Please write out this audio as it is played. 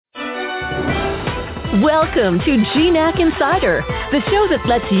Welcome to GNAC Insider, the show that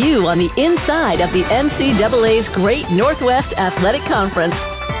lets you on the inside of the NCAA's Great Northwest Athletic Conference.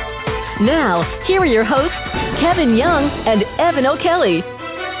 Now, here are your hosts, Kevin Young and Evan O'Kelly.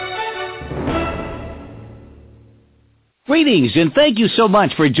 Greetings, and thank you so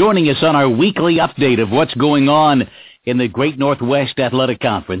much for joining us on our weekly update of what's going on in the Great Northwest Athletic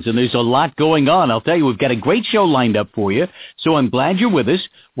Conference. And there's a lot going on. I'll tell you, we've got a great show lined up for you, so I'm glad you're with us.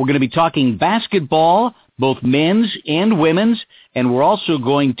 We're going to be talking basketball, both men's and women's, and we're also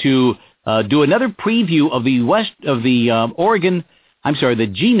going to do another preview of the the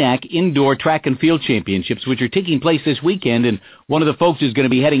GNAC Indoor Track and Field Championships, which are taking place this weekend, and one of the folks who's going to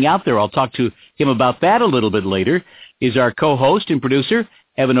be heading out there, I'll talk to him about that a little bit later, is our co-host and producer,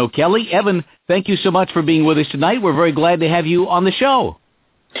 Evan O'Kelly. Evan, thank you so much for being with us tonight. We're very glad to have you on the show.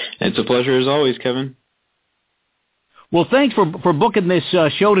 It's a pleasure as always, Kevin. Well, thanks for booking this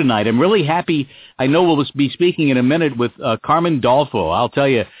show tonight. I'm really happy. I know we'll be speaking in a minute with Carmen Dolfo. I'll tell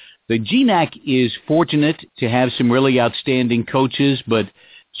you, the GNAC is fortunate to have some really outstanding coaches, but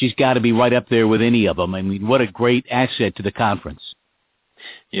she's got to be right up there with any of them. I mean, what a great asset to the conference.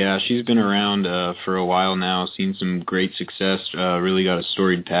 Yeah, she's been around for a while now, seen some great success, really got a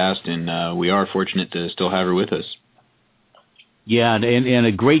storied past, and we are fortunate to still have her with us. Yeah, and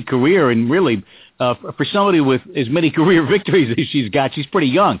a great career, and really, for somebody with as many career victories as she's got, she's pretty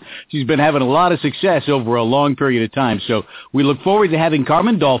young. She's been having a lot of success over a long period of time, so we look forward to having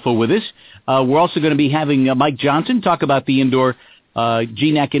Carmen Dolfo with us. We're also going to be having Mike Johnson talk about the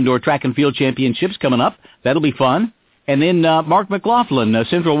GNAC Indoor Track and Field Championships coming up. That'll be fun. And then Mark McLaughlin, a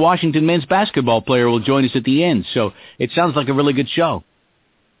Central Washington men's basketball player, will join us at the end. So it sounds like a really good show.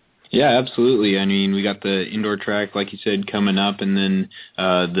 Yeah, absolutely. I mean, we got the indoor track, like you said, coming up, and then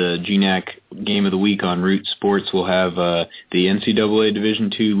the GNAC Game of the Week on Root Sports will have the NCAA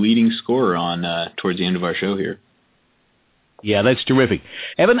Division II leading scorer on towards the end of our show here. Yeah, that's terrific.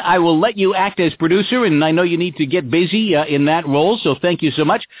 Evan, I will let you act as producer, and I know you need to get busy in that role, so thank you so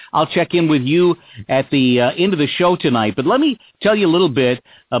much. I'll check in with you at the end of the show tonight. But let me tell you a little bit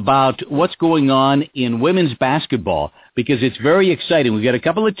about what's going on in women's basketball, because it's very exciting. We've got a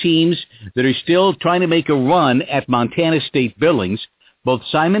couple of teams that are still trying to make a run at Montana State Billings. Both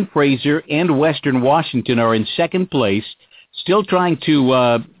Simon Fraser and Western Washington are in second place, still trying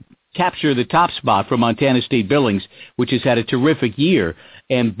to capture the top spot for Montana State Billings, which has had a terrific year.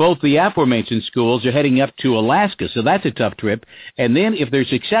 And both the aforementioned schools are heading up to Alaska, so that's a tough trip. And then if they're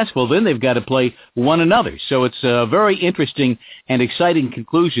successful, then they've got to play one another. So it's a very interesting and exciting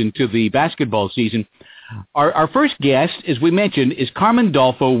conclusion to the basketball season. Our first guest, as we mentioned, is Carmen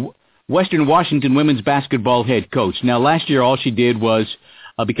Dolfo, Western Washington women's basketball head coach. Now, last year all she did was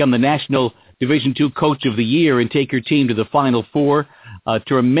become the National Division II Coach of the Year and take her team to the Final Four. A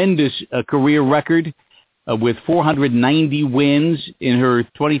tremendous career record with 490 wins in her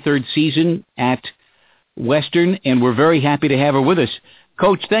 23rd season at Western, and we're very happy to have her with us.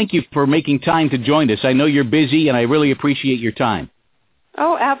 Coach, thank you for making time to join us. I know you're busy, and I really appreciate your time.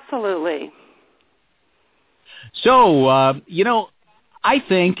 Oh, absolutely. So, I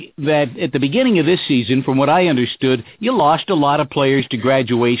think that at the beginning of this season, from what I understood, you lost a lot of players to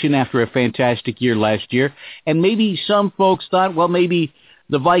graduation after a fantastic year last year, and maybe some folks thought, well, maybe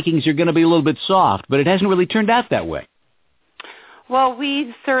the Vikings are going to be a little bit soft, but it hasn't really turned out that way. Well,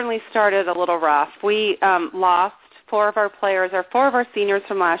 we certainly started a little rough. We lost four of our seniors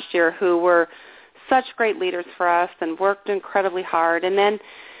from last year who were such great leaders for us and worked incredibly hard, and then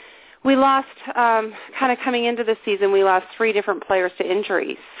we lost, kind of coming into the season, we lost three different players to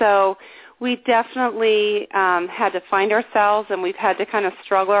injury. So we definitely had to find ourselves, and we've had to kind of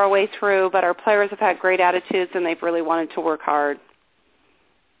struggle our way through, but our players have had great attitudes, and they've really wanted to work hard.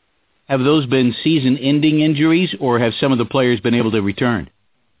 Have those been season-ending injuries, or have some of the players been able to return?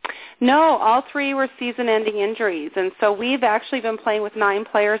 No, all three were season-ending injuries, and so we've actually been playing with 9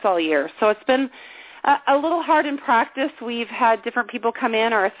 players all year. So it's been a little hard in practice. We've had different people come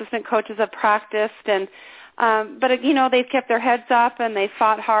in. Our assistant coaches have practiced, and but they've kept their heads up and they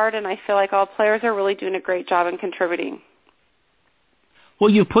fought hard. And I feel like all players are really doing a great job in contributing.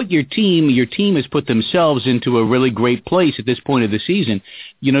 Well, you put your team has put themselves into a really great place at this point of the season.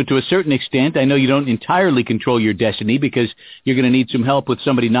 To a certain extent, I know you don't entirely control your destiny because you're going to need some help with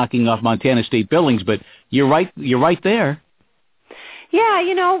somebody knocking off Montana State Billings. But you're right there.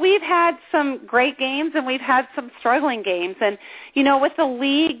 Yeah, we've had some great games and we've had some struggling games. And, with the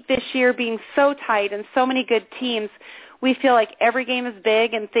league this year being so tight and so many good teams, we feel like every game is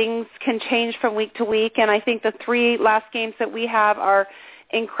big and things can change from week to week. And I think the 3 last games that we have are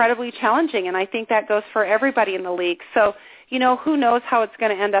incredibly challenging, and I think that goes for everybody in the league. So, who knows how it's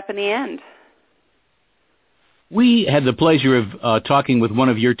going to end up in the end. We had the pleasure of talking with one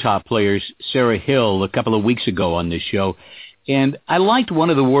of your top players, Sarah Hill, a couple of weeks ago on this show, and I liked one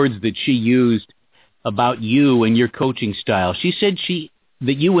of the words that she used about you and your coaching style. She said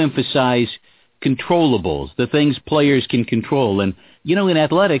that you emphasize controllables, the things players can control. And, you know, in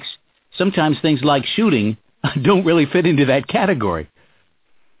athletics, sometimes things like shooting don't really fit into that category.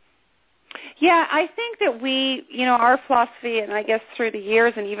 Yeah, I think that we, you know, our philosophy, and I guess through the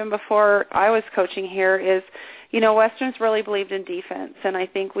years and even before I was coaching here, is, you know, Western's really believed in defense, and I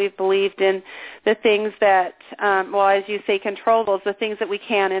think we've believed in the things that, well, as you say, controllables, the things that we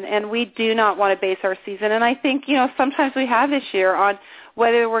can, and we do not want to base our season. And I think, you know, sometimes we have this year on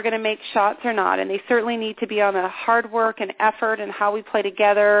whether we're going to make shots or not, and they certainly need to be on the hard work and effort and how we play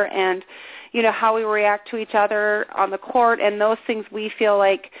together and, you know, how we react to each other on the court, and those things we feel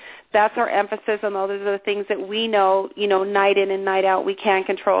like that's our emphasis, and those are the things that we know, you know, night in and night out we can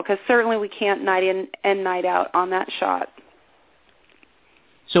control, because certainly we can't night in and night out on that shot.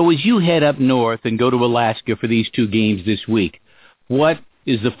 So as you head up north and go to Alaska for these 2 games this week, what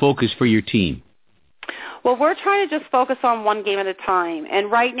is the focus for your team? Well, we're trying to just focus on one game at a time, and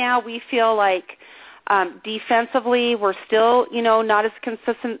right now we feel like defensively, we're still, you know, not as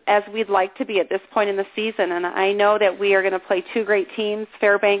consistent as we'd like to be at this point in the season. And I know that we are going to play 2 great teams.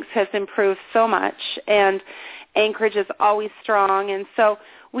 Fairbanks has improved so much, and Anchorage is always strong. And so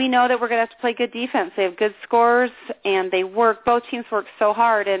we know that we're going to have to play good defense. They have good scores, and both teams work so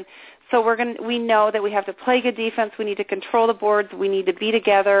hard. And so we know that we have to play good defense. We need to control the boards. We need to be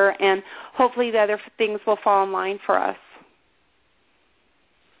together, and hopefully the other things will fall in line for us.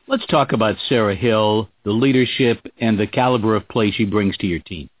 Let's talk about Sarah Hill, the leadership and the caliber of play she brings to your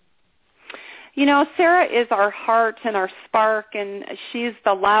team. You know, Sarah is our heart and our spark, and she's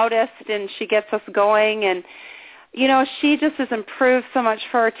the loudest, and she gets us going. And, you know, she just has improved so much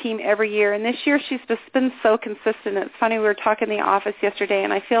for our team every year. And this year she's just been so consistent. It's funny, we were talking in the office yesterday,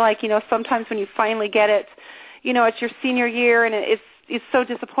 and I feel like, you know, sometimes when you finally get it, you know, it's your senior year, and it's so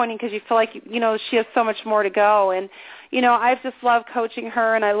disappointing because you feel like, you know, she has so much more to go. And, you know, I've just loved coaching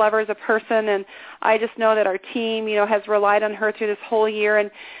her, and I love her as a person, and I just know that our team, you know, has relied on her through this whole year.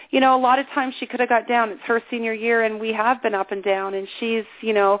 And, you know, a lot of times she could have got down. It's her senior year, and we have been up and down, and she's,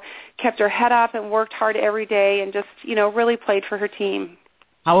 you know, kept her head up and worked hard every day and just, you know, really played for her team.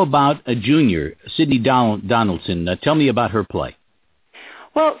 How about a junior, Sydney Donaldson? Tell me about her play.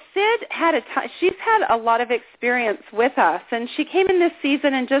 Well, Sid she's had a lot of experience with us, and she came in this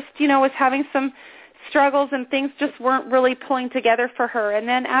season and just, you know, was having some struggles, and things just weren't really pulling together for her. And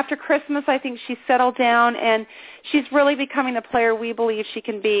then after Christmas, I think she settled down, and she's really becoming the player we believe she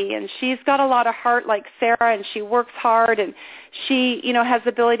can be. And she's got a lot of heart like Sarah, and she works hard, and she, you know, has the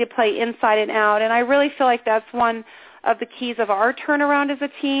ability to play inside and out. And I really feel like that's one of the keys of our turnaround as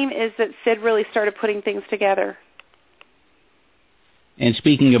a team, is that Sid really started putting things together. And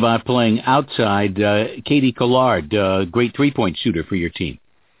speaking about playing outside, Katie Collard, great three-point shooter for your team.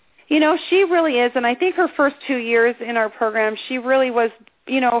 You know, she really is, and I think her first 2 years in our program, she really was,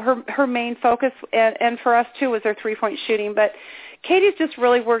 you know, her main focus, and for us too, was her three-point shooting. But Katie's just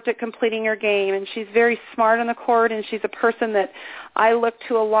really worked at completing her game, and she's very smart on the court, and she's a person that I look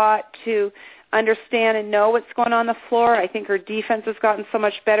to a lot to understand and know what's going on the floor. I think her defense has gotten so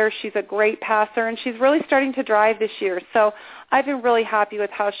much better. She's a great passer, and she's really starting to drive this year. So I've been really happy with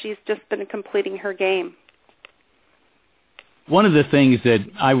how she's just been completing her game. One of the things that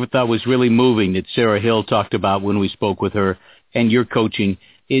I thought was really moving that Sarah Hill talked about when we spoke with her and your coaching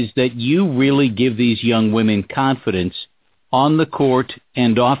is that you really give these young women confidence on the court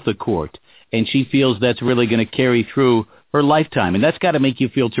and off the court. And she feels that's really going to carry through her lifetime. And that's got to make you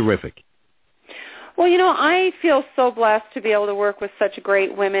feel terrific. Well, you know, I feel so blessed to be able to work with such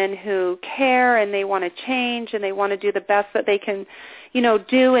great women who care, and they want to change, and they want to do the best that they can, you know,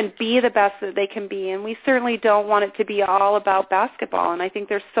 do and be the best that they can be. And we certainly don't want it to be all about basketball. And I think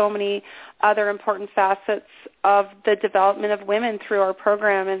there's so many other important facets of the development of women through our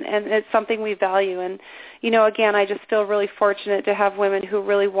program, and it's something we value. And, you know, again, I just feel really fortunate to have women who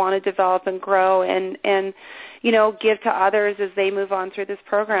really want to develop and grow and you know, give to others as they move on through this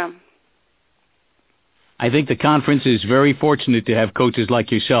program. I think the conference is very fortunate to have coaches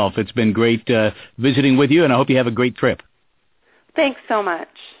like yourself. It's been great visiting with you, and I hope you have a great trip. Thanks so much.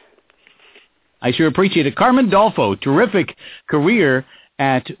 I sure appreciate it. Carmen Dolfo, terrific career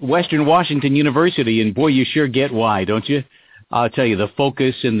at Western Washington University, and boy, you sure get why, don't you? I'll tell you, the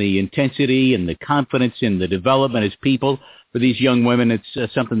focus and the intensity and the confidence in the development as people for these young women,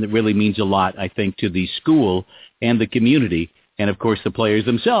 it's something that really means a lot, I think, to the school and the community and, of course, the players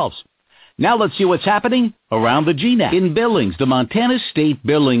themselves. Now let's see what's happening around the GNAC. In Billings, the Montana State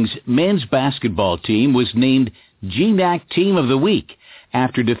Billings men's basketball team was named GNAC Team of the Week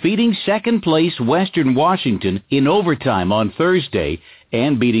after defeating second-place Western Washington in overtime on Thursday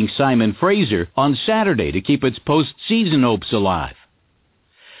and beating Simon Fraser on Saturday to keep its postseason hopes alive.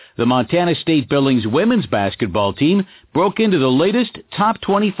 The Montana State Billings women's basketball team broke into the latest Top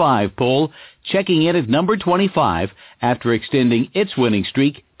 25 poll, checking in at number 25 after extending its winning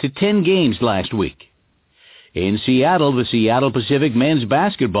streak to 10 games last week. In Seattle, the Seattle Pacific men's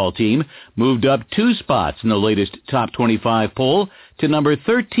basketball team moved up 2 spots in the latest Top 25 poll to number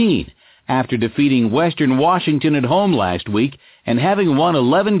 13 after defeating Western Washington at home last week and having won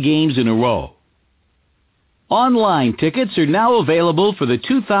 11 games in a row. Online tickets are now available for the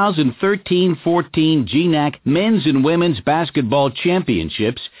 2013-14 GNAC Men's and Women's Basketball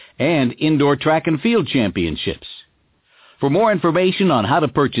Championships and Indoor Track and Field Championships. For more information on how to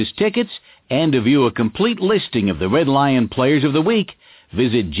purchase tickets and to view a complete listing of the Red Lion Players of the Week,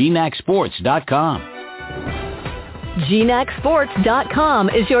 visit GNACsports.com. GNACsports.com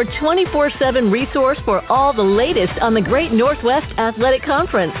is your 24/7 resource for all the latest on the Great Northwest Athletic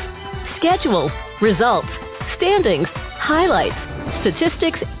Conference. Schedule, results, standings, highlights,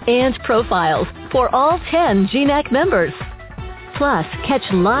 statistics, and profiles for all 10 GNAC members. Plus, catch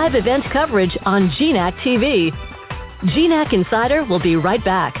live event coverage on GNAC TV. GNAC Insider will be right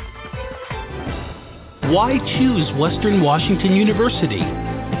back. Why choose Western Washington University?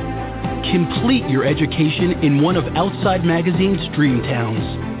 Complete your education in one of Outside Magazine's dream towns.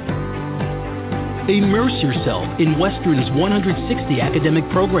 Immerse yourself in Western's 160 academic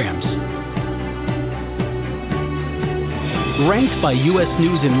programs. Ranked by U.S.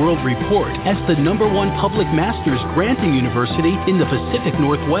 News & World Report as the #1 public master's granting university in the Pacific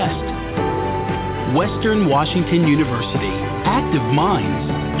Northwest. Western Washington University. Active minds,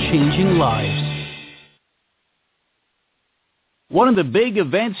 changing lives. One of the big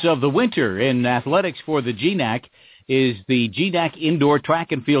events of the winter in athletics for the GNAC is the GNAC Indoor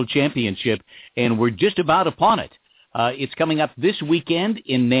Track and Field Championship, and we're just about upon it. It's coming up this weekend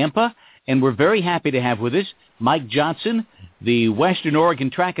in Nampa, and we're very happy to have with us Mike Johnson, the Western Oregon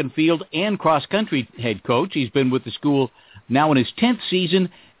Track and Field and Cross Country head coach. He's been with the school now in his 10th season,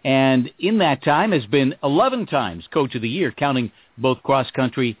 and in that time has been 11 times Coach of the Year, counting both cross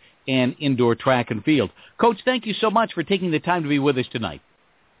country and indoor track and field. Coach, thank you so much for taking the time to be with us tonight.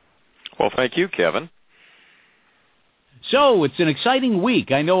 Well, thank you, Kevin. So, it's an exciting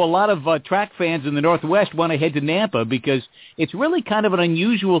week. I know a lot of track fans in the Northwest want to head to Nampa because it's really kind of an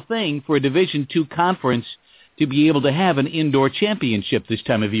unusual thing for a Division II conference to be able to have an indoor championship this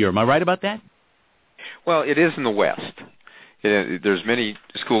time of year. Am I right about that? Well, it is in the West. There's many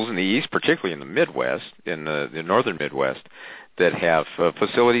schools in the East, particularly in the Midwest, in the northern Midwest, that have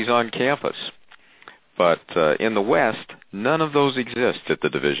facilities on campus. But in the West, none of those exist at the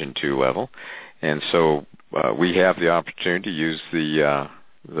Division II level. And so we have the opportunity to use the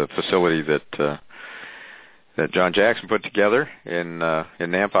facility that John Jackson put together in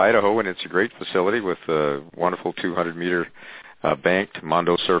Nampa, Idaho, and it's a great facility with a wonderful 200-meter banked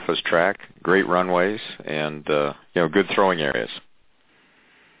Mondo surface track, great runways, and good throwing areas.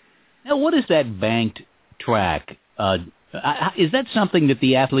 Now, what is that banked track? Is that something that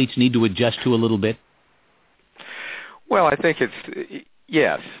the athletes need to adjust to a little bit? Well, I think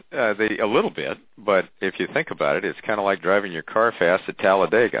yes, a little bit. But if you think about it, it's kind of like driving your car fast at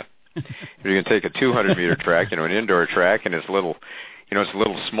Talladega. If you're going to take a 200-meter track, an indoor track, and it's a little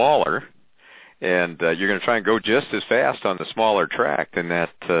smaller, and you're going to try and go just as fast on the smaller track, then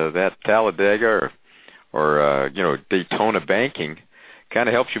that Talladega or Daytona banking kind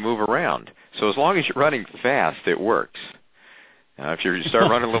of helps you move around. So as long as you're running fast, it works. If you start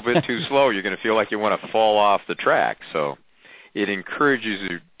running a little bit too slow, you're going to feel like you want to fall off the track. So it encourages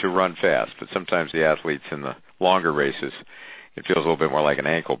you to run fast. But sometimes the athletes in the longer races, it feels a little bit more like an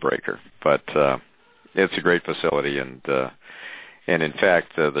ankle breaker. But it's a great facility. And in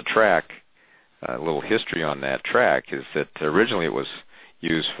fact, the track, a little history on that track is that originally it was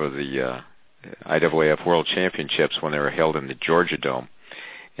used for the IAAF World Championships when they were held in the Georgia Dome.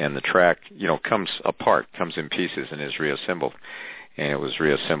 And the track, comes apart, comes in pieces, and is reassembled. And it was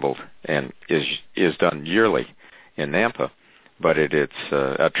reassembled and is done yearly in Nampa, but it's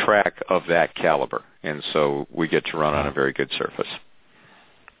a track of that caliber, and so we get to run on a very good surface.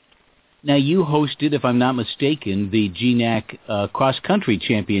 Now, you hosted, if I'm not mistaken, the GNAC Cross Country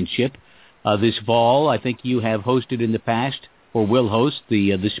Championship this fall. I think you have hosted in the past, or will host,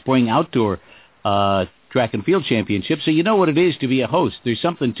 the Spring Outdoor Track and Field Championship, so you know what it is to be a host. There's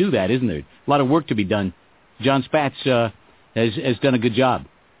something to that, isn't there? A lot of work to be done. John Spatz has done a good job.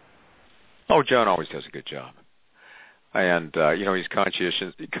 Oh, John always does a good job, and he's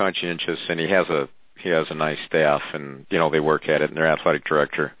conscientious, and he has a nice staff, and they work at it, and their athletic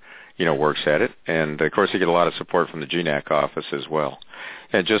director works at it, and of course they get a lot of support from the GNAC office as well,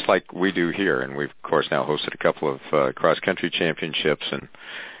 and just like we do here, and we've of course now hosted a couple of cross country championships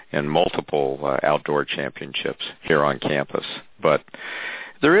and multiple outdoor championships here on campus. But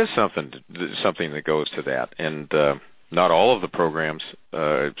there is something that goes to that, and not all of the programs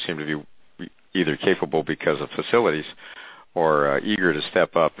seem to be either capable because of facilities or eager to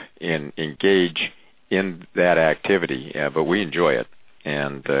step up and engage in that activity, but we enjoy it,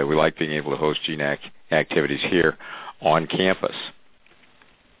 and we like being able to host GNAC activities here on campus.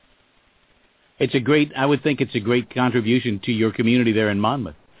 I would think it's a great contribution to your community there in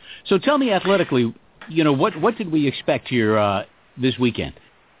Monmouth. So tell me athletically, what did we expect here this weekend?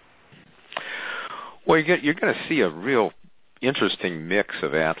 Well, you're going to see a real interesting mix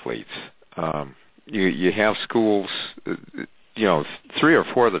of athletes. You have schools, 3 or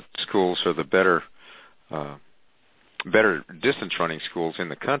 4 of the schools are the better distance running schools in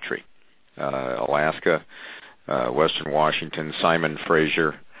the country. Alaska, Western Washington, Simon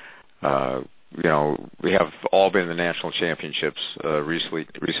Fraser. We have all been in the national championships recently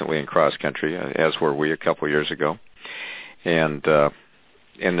in cross country, as were we a couple of years ago. And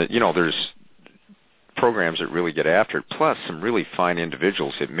there's programs that really get after it, plus some really fine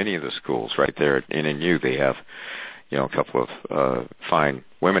individuals at many of the schools. Right there at NNU, they have a couple of fine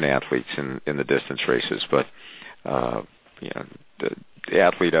women athletes in the distance races, but the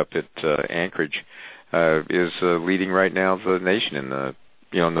athlete up at Anchorage is leading right now the nation in the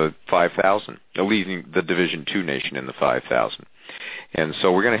in the 5,000, leading the Division II nation in the 5,000. And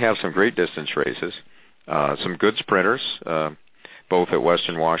so we're going to have some great distance races, some good sprinters, both at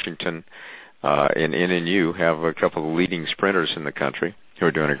Western Washington and NNU have a couple of leading sprinters in the country who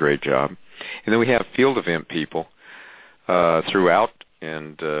are doing a great job. And then we have field event people throughout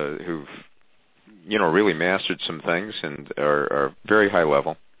and who've really mastered some things and are very high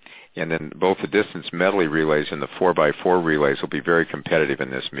level. And then both the distance medley relays and the 4x4 relays will be very competitive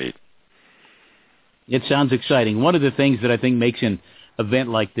in this meet. It sounds exciting. One of the things that I think makes an event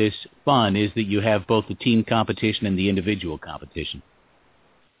like this fun is that you have both the team competition and the individual competition.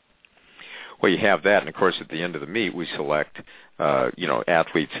 Well, you have that, and of course at the end of the meet we select,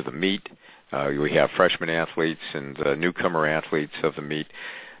 athletes of the meet. We have freshman athletes and newcomer athletes of the meet.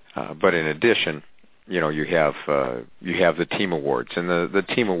 But in addition, you have the team awards, and the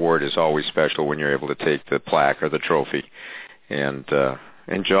team award is always special when you're able to take the plaque or the trophy and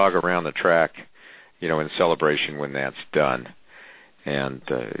jog around the track, in celebration when that's done. And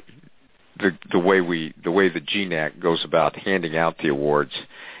the way the GNAC goes about handing out the awards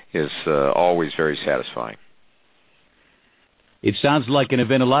is always very satisfying. It sounds like an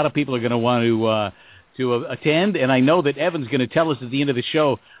event a lot of people are going to want to attend, and I know that Evan's going to tell us at the end of the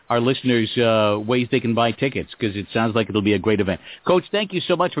show, our listeners, ways they can buy tickets, because it sounds like it'll be a great event. Coach, thank you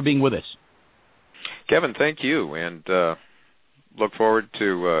so much for being with us. Kevin, thank you, and look forward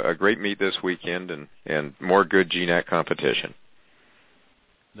to a great meet this weekend and more good GNAC competition.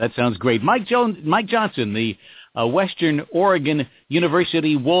 That sounds great. Mike Johnson, the Western Oregon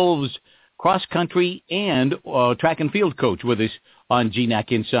University Wolves cross-country and track and field coach with us on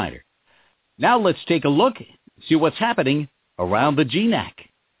GNAC Insider. Now let's take a look, see what's happening around the GNAC.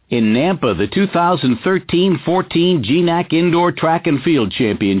 In Nampa, the 2013-14 GNAC Indoor Track and Field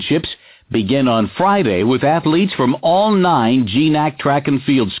Championships begin on Friday with athletes from all 9 GNAC track and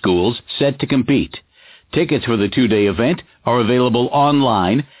field schools set to compete. Tickets for the 2-day event are available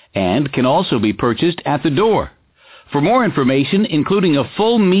online and can also be purchased at the door. For more information, including a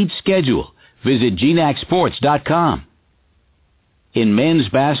full meet schedule, visit GNACsports.com. In men's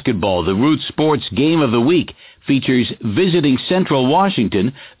basketball, the Root Sports Game of the Week features visiting Central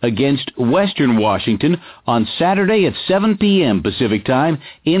Washington against Western Washington on Saturday at 7 p.m. Pacific Time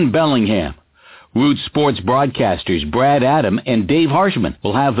in Bellingham. Root Sports broadcasters Brad Adam and Dave Harshman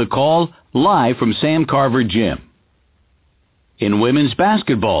will have the call live from Sam Carver Gym. In women's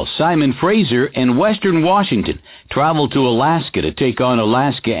basketball, Simon Fraser and Western Washington travel to Alaska to take on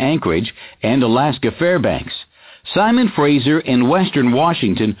Alaska Anchorage and Alaska Fairbanks. Simon Fraser and Western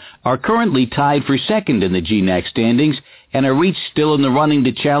Washington are currently tied for second in the GNAC standings and are each still in the running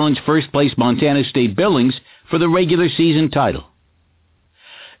to challenge first-place Montana State Billings for the regular season title.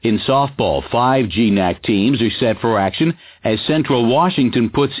 In softball, 5 GNAC teams are set for action as Central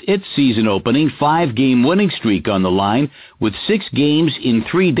Washington puts its season-opening 5-game winning streak on the line with 6 games in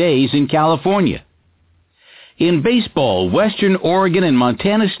 3 days in California. In baseball, Western Oregon and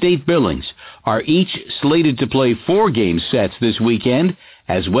Montana State Billings are each slated to play 4-game sets this weekend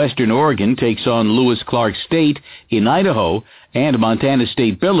as Western Oregon takes on Lewis Clark State in Idaho, and Montana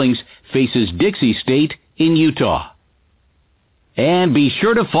State Billings faces Dixie State in Utah. And be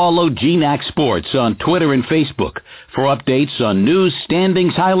sure to follow GNAC Sports on Twitter and Facebook for updates on news,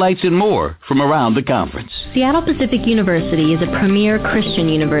 standings, highlights, and more from around the conference. Seattle Pacific University is a premier Christian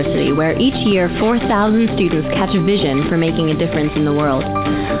university where each year 4,000 students catch a vision for making a difference in the world.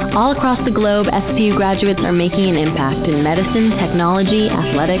 All across the globe, SPU graduates are making an impact in medicine, technology,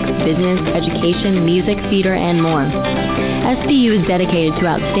 athletics, business, education, music, theater, and more. SPU is dedicated to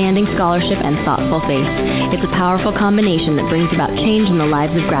outstanding scholarship and thoughtful faith. It's a powerful combination that brings about change in the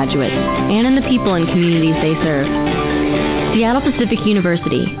lives of graduates and in the people and communities they serve. Seattle Pacific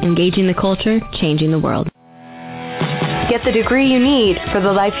University, engaging the culture, changing the world. Get the degree you need for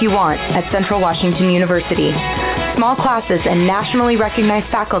the life you want at Central Washington University. Small classes and nationally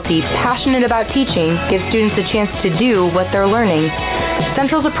recognized faculty passionate about teaching give students a chance to do what they're learning.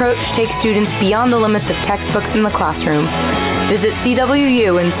 Central's approach takes students beyond the limits of textbooks in the classroom. Visit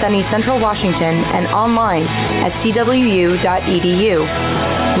CWU in sunny Central Washington and online at cwu.edu.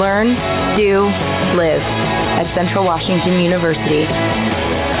 Learn, do, live at Central Washington University.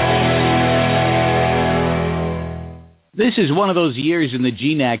 This is one of those years in the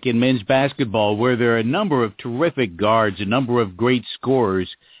GNAC in men's basketball where there are a number of terrific guards, a number of great scorers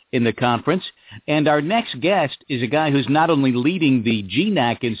in the conference. And our next guest is a guy who's not only leading the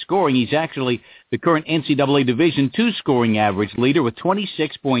GNAC in scoring, he's actually the current NCAA Division II scoring average leader with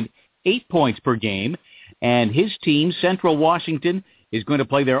 26.8 points per game. And his team, Central Washington, is going to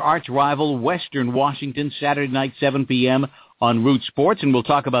play their arch rival, Western Washington, Saturday night, 7 p.m. on Root Sports, and we'll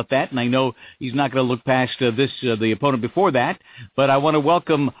talk about that. And I know he's not going to look past the opponent before that, but I want to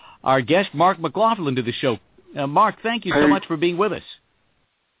welcome our guest, Mark McLaughlin, to the show. Mark, thank you so much for being with us.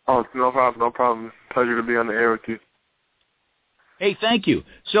 Oh, no problem. Pleasure to be on the air with you. Hey, thank you.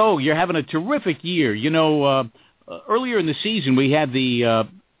 So you're having a terrific year. You know, earlier in the season, we had the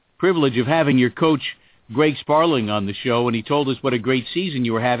privilege of having your coach, Greg Sparling, on the show, and he told us what a great season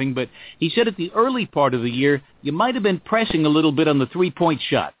you were having, but he said at the early part of the year, you might have been pressing a little bit on the three-point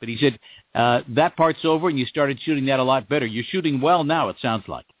shot, but he said that part's over and you started shooting that a lot better. You're shooting well now, it sounds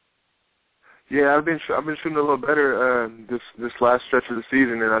like. Yeah, I've been shooting a little better this last stretch of the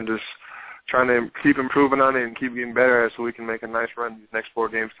season, and I'm just trying to keep improving on it and keep getting better at it so we can make a nice run these next 4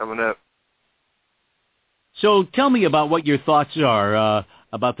 games coming up. So tell me about what your thoughts are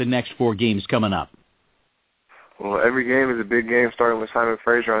about the next 4 games coming up. Well, every game is a big game, starting with Simon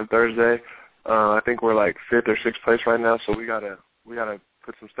Fraser on Thursday. I think we're like 5th or 6th place right now, so we gotta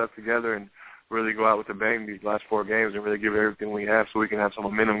put some stuff together and really go out with a bang these last 4 games and really give it everything we have so we can have some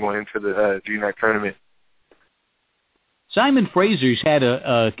momentum going into the GNAC tournament. Simon Fraser's had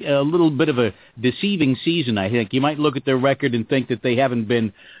a little bit of a deceiving season, I think. You might look at their record and think that they haven't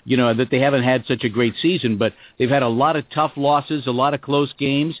been, that they haven't had such a great season, but they've had a lot of tough losses, a lot of close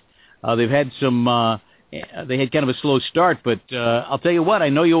games. They've had some... They had kind of a slow start, but I'll tell you what, I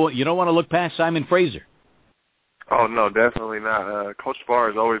know you don't want to look past Simon Fraser. Oh, no, definitely not. Coach Barr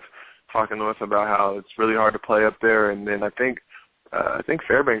is always talking to us about how it's really hard to play up there, and then I think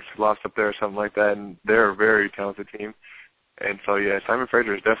Fairbanks lost up there or something like that, and they're a very talented team. And so, yeah, Simon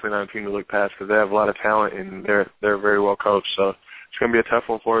Fraser is definitely not a team to look past because they have a lot of talent, and they're very well coached. So it's going to be a tough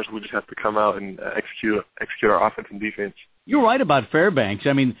one for us. We just have to come out and execute our offense and defense. You're right about Fairbanks.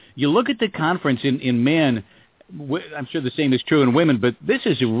 I mean, you look at the conference in men, I'm sure the same is true in women, but this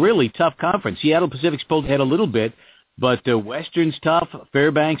is a really tough conference. Seattle Pacific's pulled ahead a little bit, but Western's tough,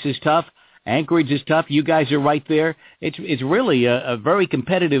 Fairbanks is tough, Anchorage is tough. You guys are right there. It's really a very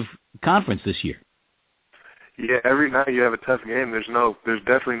competitive conference this year. Yeah, every night you have a tough game. There's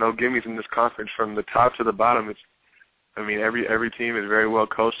definitely no gimmies in this conference from the top to the bottom. Every team is very well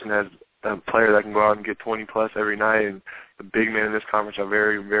coached and has a player that can go out and get 20-plus every night, and the big men in this conference are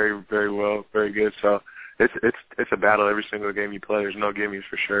very, very, very well, very good. So it's a battle every single game you play. There's no gimmies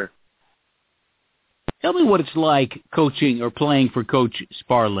for sure. Tell me what it's like coaching or playing for Coach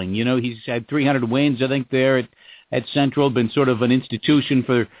Sparling. He's had 300 wins, I think, there at Central, been sort of an institution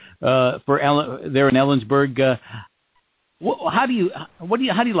for there in Ellensburg. How do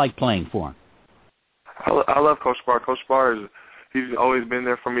you like playing for him? I love Coach Spar. Coach Spar he's always been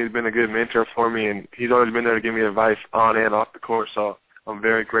there for me. He's been a good mentor for me, and he's always been there to give me advice on and off the court. So I'm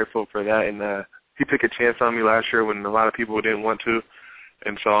very grateful for that. And he took a chance on me last year when a lot of people didn't want to,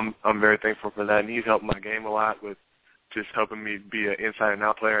 and so I'm very thankful for that. And he's helped my game a lot with just helping me be an inside and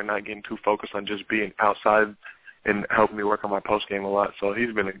out player and not getting too focused on just being outside, and helping me work on my post game a lot. So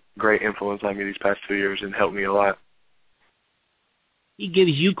he's been a great influence on me these past 2 years and helped me a lot. He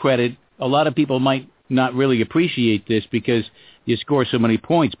gives you credit. A lot of people might not really appreciate this because you score so many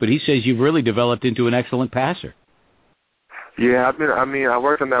points. But he says you've really developed into an excellent passer. Yeah, I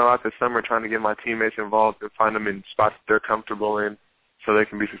worked on that a lot this summer, trying to get my teammates involved and find them in spots that they're comfortable in, so they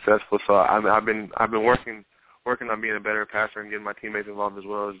can be successful. So I've been working on being a better passer and getting my teammates involved as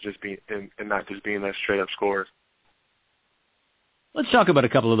well as just being and not just being that straight up scorer. Let's talk about a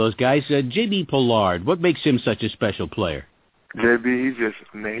couple of those guys. J.B. Pollard, what makes him such a special player? JB,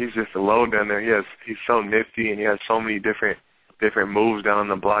 he's just a load down there. He's so nifty, and he has so many different moves down on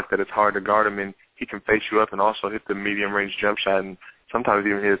the block that it's hard to guard him. And he can face you up and also hit the medium range jump shot, and sometimes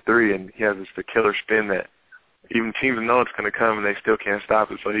even hit a three. And he has this killer spin that even teams know it's going to come, and they still can't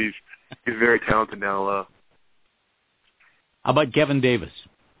stop it. So he's very talented down low. How about Kevin Davis?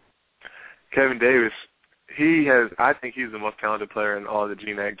 Kevin Davis, I think he's the most talented player in all of the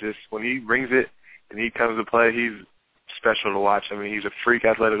GNAC. Just when he brings it and he comes to play, he's special to watch. I mean, he's a freak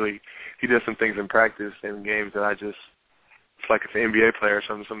athletically. He does some things in practice and games that it's like an NBA player or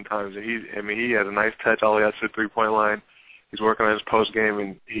something sometimes. And he has a nice touch all the way out to the 3-point line. He's working on his post game,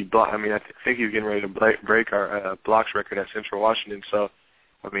 and I think he's getting ready to break our blocks record at Central Washington. So,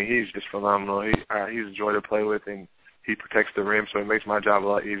 he's just phenomenal. He's a joy to play with, and he protects the rim, so it makes my job a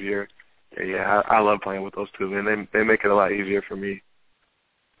lot easier. Yeah, I love playing with those two, and they make it a lot easier for me.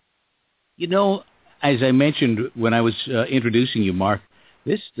 You know, as I mentioned when I was introducing you, Mark,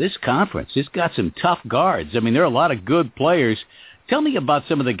 this conference, it's got some tough guards. I mean, there are a lot of good players. Tell me about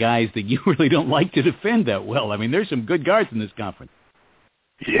some of the guys that you really don't like to defend that well. I mean, there's some good guards in this conference.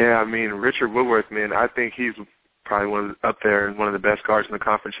 Yeah, Richard Woodworth, man, I think he's probably up there and one of the best guards in the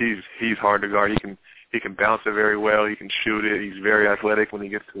conference. He's hard to guard. He can bounce it very well. He can shoot it. He's very athletic when he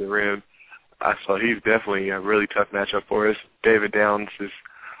gets to the rim. So he's definitely a really tough matchup for us. David Downs is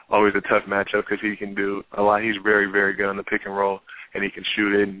always a tough matchup because he can do a lot. He's very, very good on the pick and roll, and he can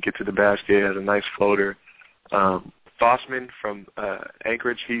shoot it and get to the basket, has a nice floater. Fossman from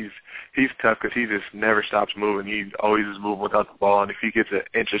Anchorage, he's tough because he just never stops moving. He always is moving without the ball, and if he gets an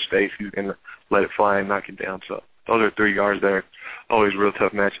inch of space, he's going to let it fly and knock it down. So those are three guards there. Always real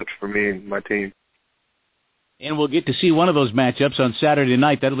tough matchups for me and my team. And we'll get to see one of those matchups on Saturday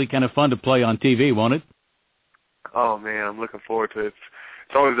night. That'll be kind of fun to play on TV, won't it? Oh, man, I'm looking forward to it.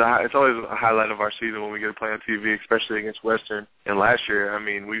 It's always a highlight of our season when we get to play on TV, especially against Western. And last year,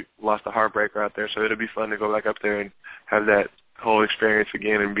 we lost a heartbreaker out there, so it'll be fun to go back up there and have that whole experience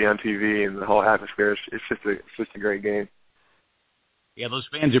again and be on TV and the whole atmosphere. It's just a great game. Yeah, those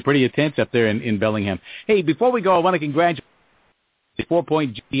fans are pretty intense up there in Bellingham. Hey, before we go, I want to congratulate the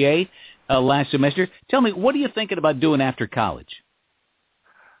 4-point GPA last semester. Tell me, what are you thinking about doing after college?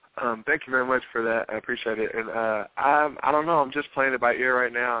 Thank you very much for that. I appreciate it. And I don't know. I'm just playing it by ear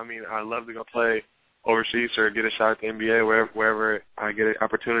right now. I'd love to go play overseas or get a shot at the NBA. Wherever I get an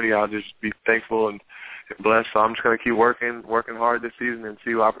opportunity, I'll just be thankful and blessed. So I'm just going to keep working hard this season and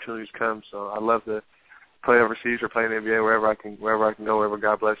see what opportunities come. So I'd love to play overseas or play in the NBA wherever I can go, wherever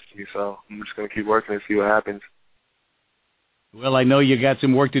God blesses me. So I'm just going to keep working and see what happens. Well, I know you got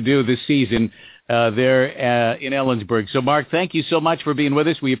some work to do this season there in Ellensburg. So, Mark, thank you so much for being with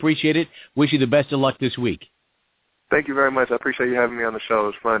us. We appreciate it. Wish you the best of luck this week. Thank you very much. I appreciate you having me on the show. It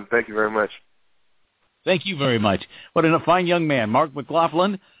was fun. Thank you very much. Thank you very much. What a fine young man. Mark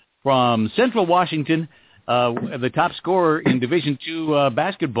McLaughlin from Central Washington, the top scorer in Division II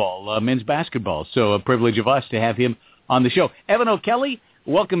basketball, men's basketball. So a privilege of us to have him on the show. Evan O'Kelly,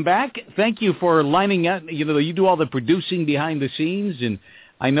 welcome back. Thank you for lining up. You do all the producing behind the scenes, and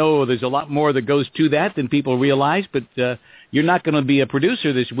I know there's a lot more that goes to that than people realize, but you're not going to be a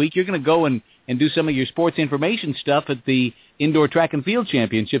producer this week. You're going to go and do some of your sports information stuff at the Indoor Track and Field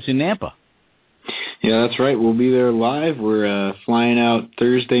Championships in Nampa. Yeah, that's right. We'll be there live. We're flying out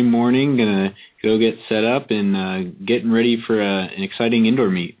Thursday morning, going to go get set up and getting ready for an exciting indoor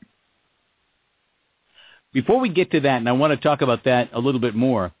meet. Before we get to that, and I want to talk about that a little bit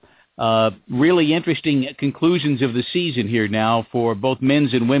more, really interesting conclusions of the season here now for both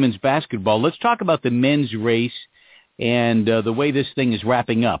men's and women's basketball. Let's talk about the men's race and the way this thing is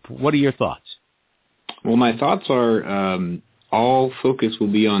wrapping up. What are your thoughts? Well, my thoughts are all focus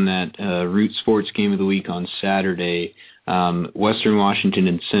will be on that Root Sports Game of the Week on Saturday. Western Washington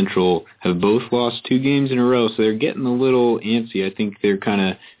and Central have both lost 2 games in a row, so they're getting a little antsy. I think they're kind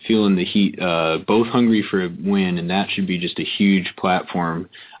of feeling the heat, both hungry for a win, and that should be just a huge platform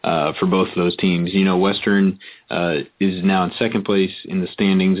for both of those teams. Western is now in second place in the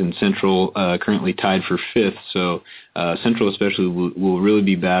standings, and Central currently tied for 5th, so Central especially will really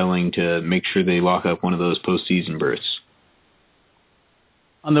be battling to make sure they lock up one of those postseason berths.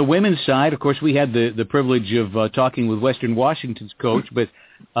 On the women's side, of course, we had the privilege of talking with Western Washington's coach, but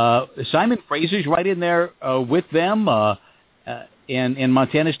Simon Fraser's right in there with them, and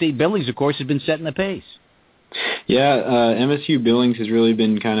Montana State Billings, of course, has been setting the pace. Yeah, MSU Billings has really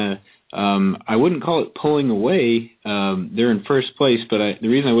been kind of, I wouldn't call it pulling away. They're in first place, but the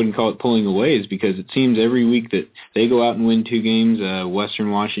reason I wouldn't call it pulling away is because it seems every week that they go out and win 2 games,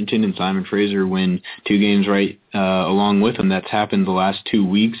 Western Washington and Simon Fraser win 2 games right along with them. That's happened the last 2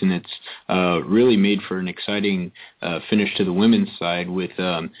 weeks, and it's really made for an exciting finish to the women's side with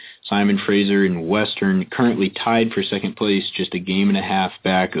Simon Fraser and Western currently tied for second place, just a game and a half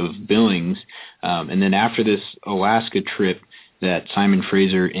back of Billings. And then after this Alaska trip that Simon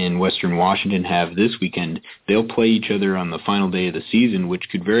Fraser and Western Washington have this weekend, they'll play each other on the final day of the season, which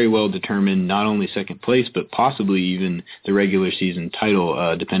could very well determine not only second place, but possibly even the regular season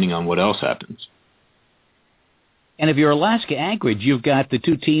title, depending on what else happens. And if you're Alaska Anchorage, you've got the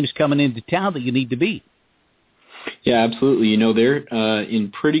 2 teams coming into town that you need to beat. Yeah, absolutely. You know, they're in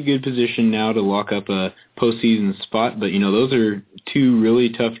pretty good position now to lock up a postseason spot, but, you know, those are 2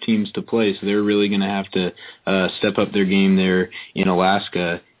 really tough teams to play, so they're really going to have to step up their game there in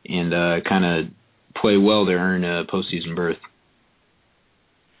Alaska and kind of play well to earn a postseason berth.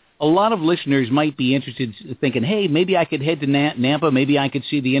 A lot of listeners might be interested, thinking, hey, maybe I could head to Nampa, maybe I could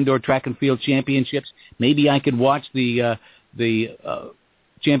see the Indoor Track and Field Championships, maybe I could watch the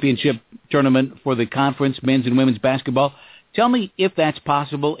championship tournament for the conference, men's and women's basketball. Tell me if that's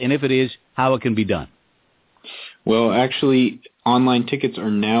possible, and if it is, how it can be done. Well, actually, online tickets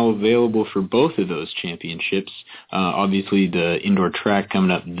are now available for both of those championships. Obviously, the indoor track coming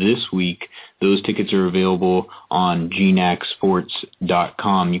up this week, those tickets are available on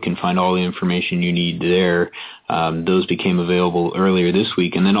GNACsports.com. You can find all the information you need there. Those became available earlier this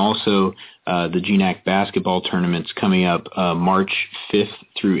week. And then also the GNAC basketball tournaments coming up March 5th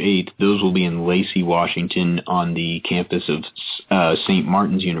through 8th. Those will be in Lacey, Washington on the campus of St.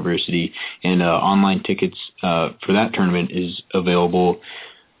 Martin's University. And online tickets for that tournament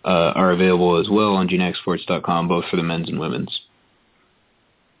are available as well on GNACsports.com, both for the men's and women's.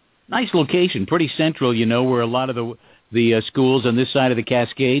 Nice location, pretty central, you know, where a lot of the schools on this side of the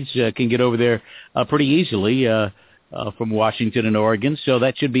Cascades can get over there pretty easily from Washington and Oregon. So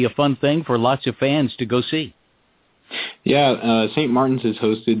that should be a fun thing for lots of fans to go see. Yeah, St. Martin's has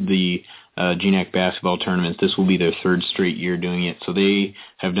hosted the GNAC basketball tournaments. This will be their 3rd straight year doing it. So they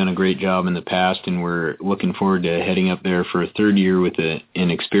have done a great job in the past, and we're looking forward to heading up there for a 3rd year with an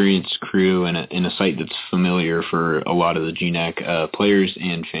experienced crew and a site that's familiar for a lot of the GNAC players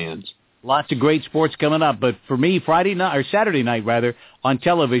and fans. Lots of great sports coming up, but for me, Saturday night on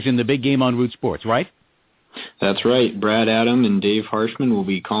television, the big game on Root Sports, right? That's right. Brad Adam and Dave Harshman will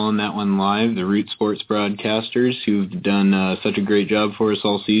be calling that one live, the Root Sports broadcasters who've done such a great job for us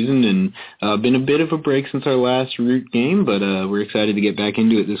all season, and been a bit of a break since our last Root game, but we're excited to get back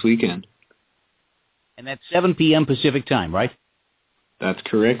into it this weekend. And that's 7 p.m. Pacific time, right? That's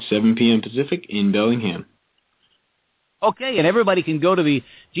correct, 7 p.m. Pacific in Bellingham. Okay, and everybody can go to the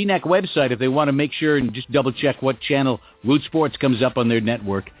GNAC website if they want to make sure and just double-check what channel Root Sports comes up on their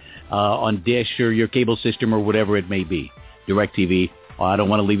network. On Dish or your cable system or whatever it may be. DirecTV. Oh, I don't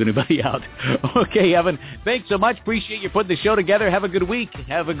want to leave anybody out. Okay, Evan, thanks so much. Appreciate you putting the show together. Have a good week.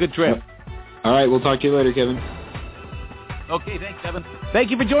 Have a good trip. All right, we'll talk to you later, Kevin. Okay, thanks, Evan.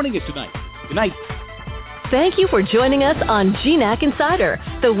 Thank you for joining us tonight. Good night. Thank you for joining us on GNAC Insider,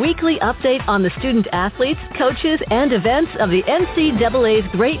 the weekly update on the student athletes, coaches, and events of the NCAA's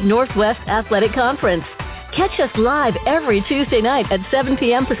Great Northwest Athletic Conference. Catch us live every Tuesday night at 7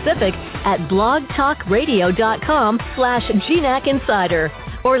 p.m. Pacific at blogtalkradio.com/GNAC Insider,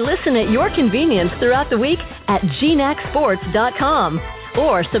 or listen at your convenience throughout the week at GNACsports.com,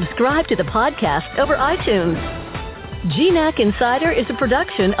 or subscribe to the podcast over iTunes. GNAC Insider is a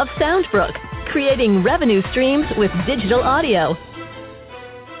production of Soundbrook, creating revenue streams with digital audio.